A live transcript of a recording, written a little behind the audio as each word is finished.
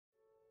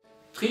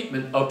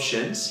Treatment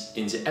options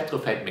in the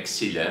atrophied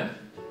maxilla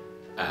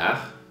are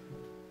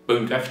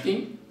bone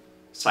grafting,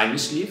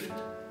 sinus lift,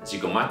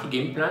 zygomatic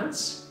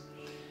implants,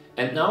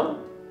 and now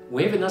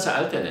we have another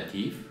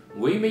alternative.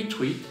 We may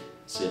treat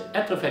the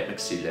atrophied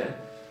maxilla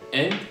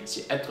and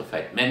the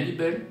atrophied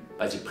mandible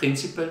by the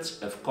principles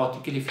of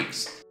cortically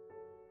fixed.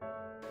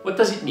 What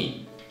does it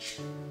mean?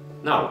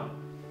 Now,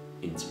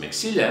 in the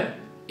maxilla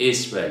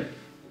as well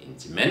in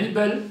the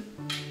mandible,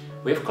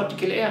 we have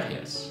cortical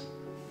areas.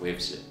 We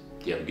have the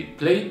pterygoid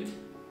plate,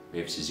 we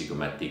have the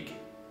zygomatic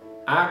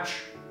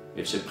arch,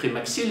 we have the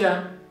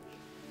premaxilla,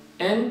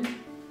 and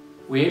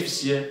we have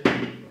the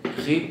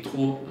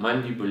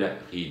retromandibular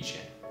region.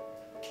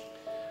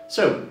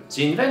 So,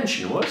 the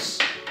invention was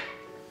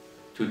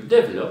to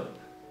develop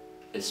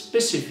a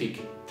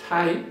specific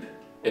type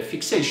of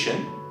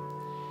fixation,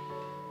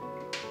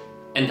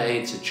 and I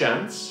had the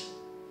chance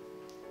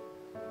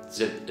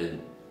that a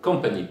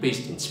company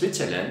based in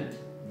Switzerland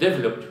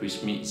developed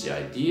with me the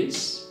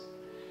ideas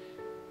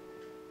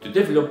to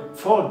develop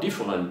 4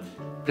 different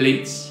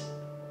plates,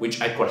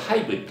 which I call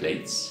hybrid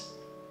plates,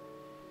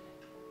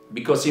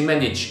 because they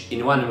manage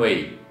in one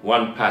way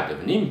one part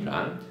of an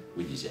implant,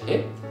 which is a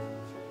head,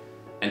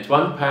 and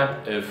one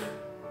part of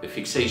a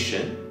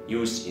fixation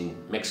used in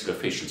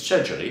maxillofacial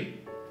surgery,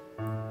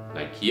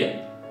 like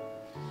here.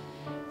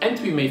 And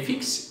we may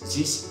fix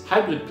these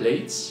hybrid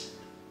plates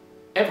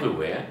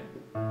everywhere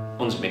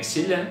on the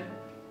maxilla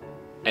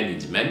and in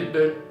the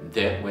mandible,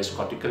 there was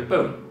cortical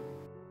bone.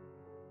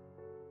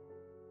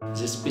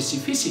 The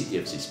specificity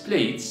of these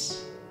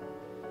plates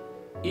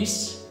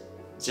is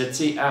that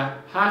they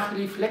are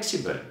highly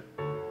flexible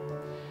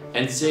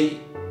and they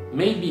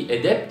may be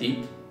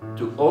adapted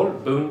to all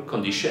bone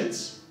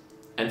conditions,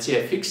 and they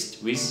are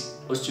fixed with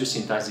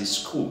osteosynthesis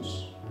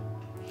screws.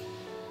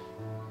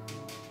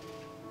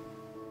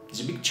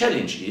 The big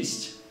challenge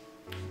is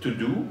to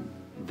do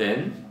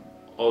then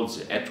all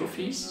the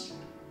atrophies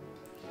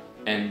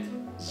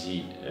and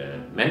the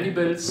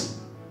mandibles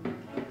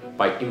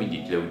by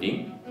immediate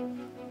loading,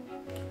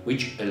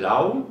 which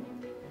allow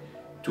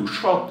to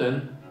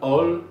shorten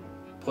all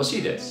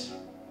procedures.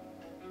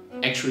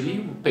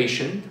 Actually,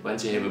 patients, when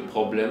they have a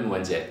problem,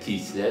 when they are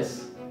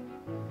teethless,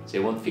 they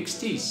want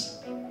fixed teeth.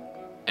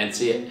 And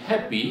they are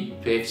happy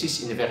to have this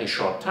in a very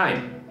short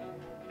time.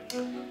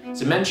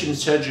 The mentioned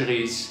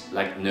surgeries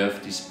like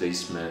nerve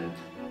displacement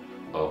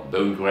or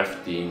bone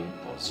grafting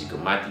or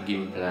zygomatic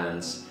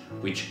implants,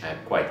 which are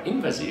quite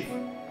invasive,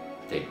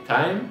 take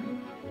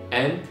time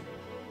and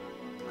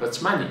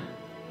cost money.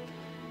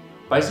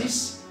 By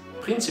these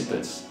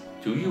principles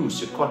to use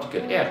the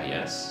cortical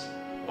areas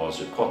or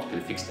the cortical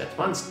fixed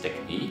advanced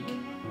technique,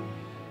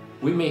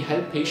 we may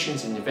help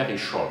patients in a very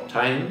short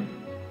time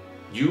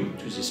due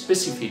to the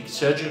specific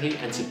surgery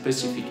and the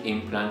specific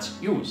implants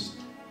used.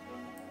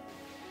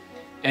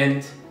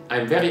 And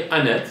I'm very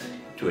honored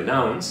to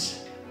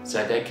announce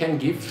that I can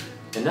give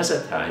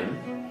another time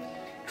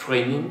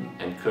training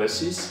and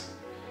courses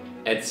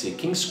at the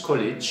King's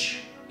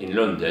College in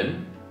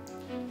London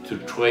to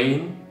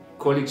train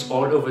colleagues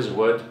all over the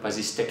world by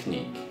this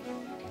technique.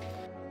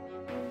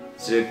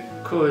 The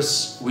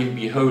course will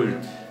be held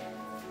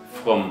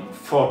from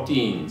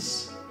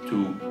 14th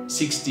to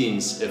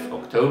 16th of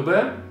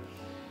October,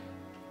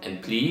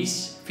 and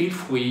please feel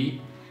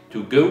free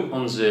to go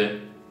on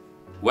the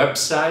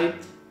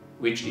website,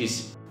 which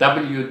is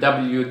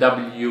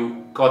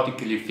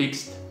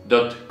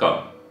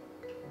www.corticallyfixed.com.